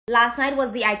Last night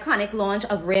was the iconic launch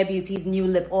of Rare Beauty's new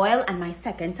lip oil and my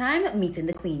second time meeting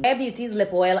the queen. Rare Beauty's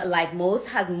lip oil, like most,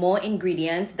 has more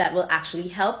ingredients that will actually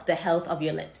help the health of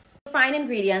your lips. Fine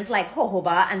ingredients like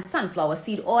jojoba and sunflower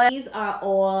seed oil. These are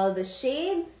all the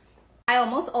shades. I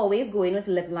almost always go in with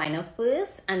lip liner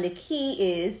first, and the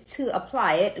key is to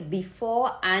apply it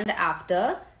before and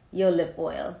after your lip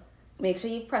oil. Make sure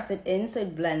you press it in so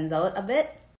it blends out a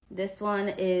bit. This one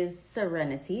is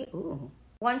Serenity. Ooh.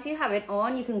 Once you have it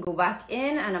on, you can go back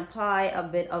in and apply a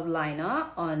bit of liner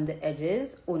on the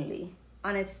edges only.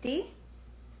 Honesty,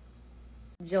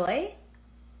 joy,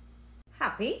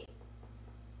 happy,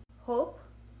 hope,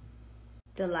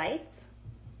 delight,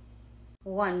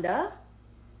 wonder,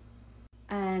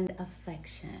 and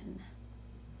affection.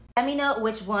 Let me know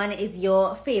which one is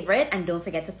your favorite, and don't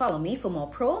forget to follow me for more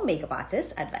pro makeup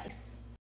artist advice.